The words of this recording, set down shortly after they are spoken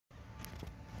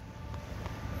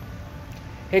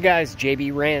Hey guys,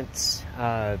 JB Rants,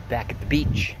 back at the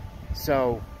beach.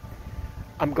 So,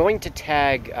 I'm going to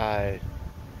tag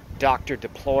Dr.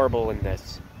 Deplorable in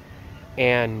this,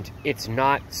 and it's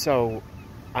not so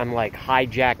I'm like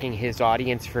hijacking his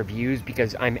audience for views,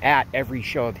 because I'm at every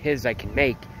show of his I can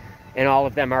make, and all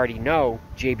of them already know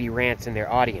JB Rants and their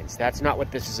audience. That's not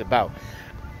what this is about.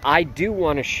 I do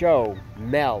want to show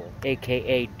Mel,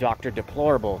 aka Dr.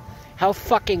 Deplorable, how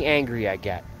fucking angry I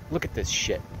get. Look at this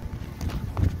shit.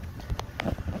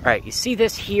 Alright, you see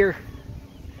this here?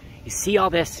 You see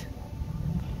all this?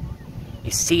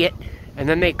 You see it? And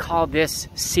then they call this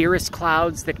cirrus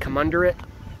clouds that come under it.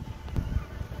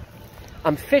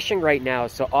 I'm fishing right now,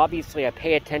 so obviously I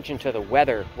pay attention to the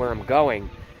weather where I'm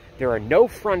going. There are no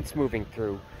fronts moving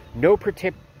through, no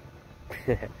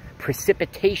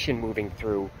precipitation moving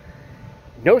through,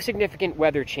 no significant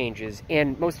weather changes,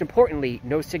 and most importantly,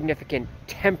 no significant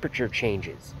temperature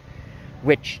changes,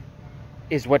 which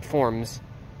is what forms,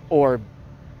 or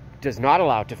does not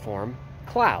allow to form,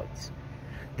 clouds.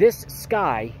 This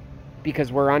sky,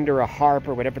 because we're under a HAARP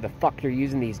or whatever the fuck they're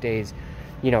using these days,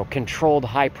 you know, controlled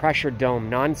high pressure dome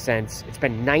nonsense. It's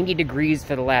been 90 degrees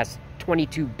for the last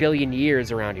 22 billion years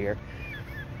around here.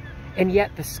 And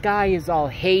yet the sky is all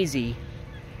hazy,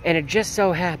 and it just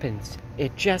so happens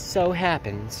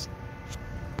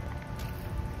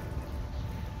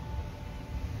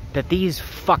that these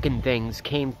fucking things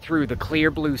came through the clear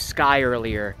blue sky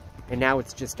earlier, and now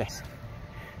it's just a...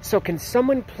 So can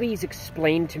someone please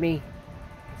explain to me...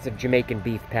 It's a Jamaican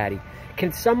beef patty.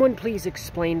 Can someone please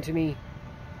explain to me...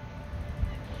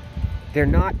 They're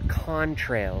not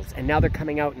contrails, and now they're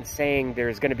coming out and saying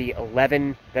there's going to be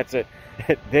 11... That's a...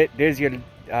 There's your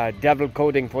devil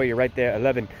coding for you right there,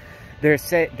 11.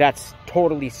 That's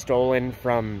totally stolen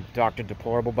from Dr.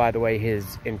 Deplorable, by the way,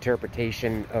 his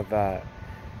interpretation of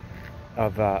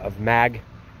MAG.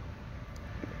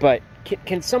 But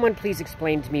can someone please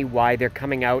explain to me why they're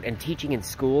coming out and teaching in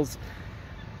schools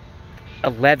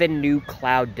 11 new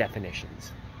cloud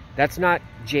definitions? That's not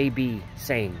JB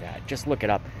saying that. Just look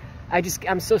it up.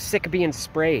 I'm so sick of being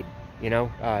sprayed, you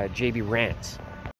know, JB Rants.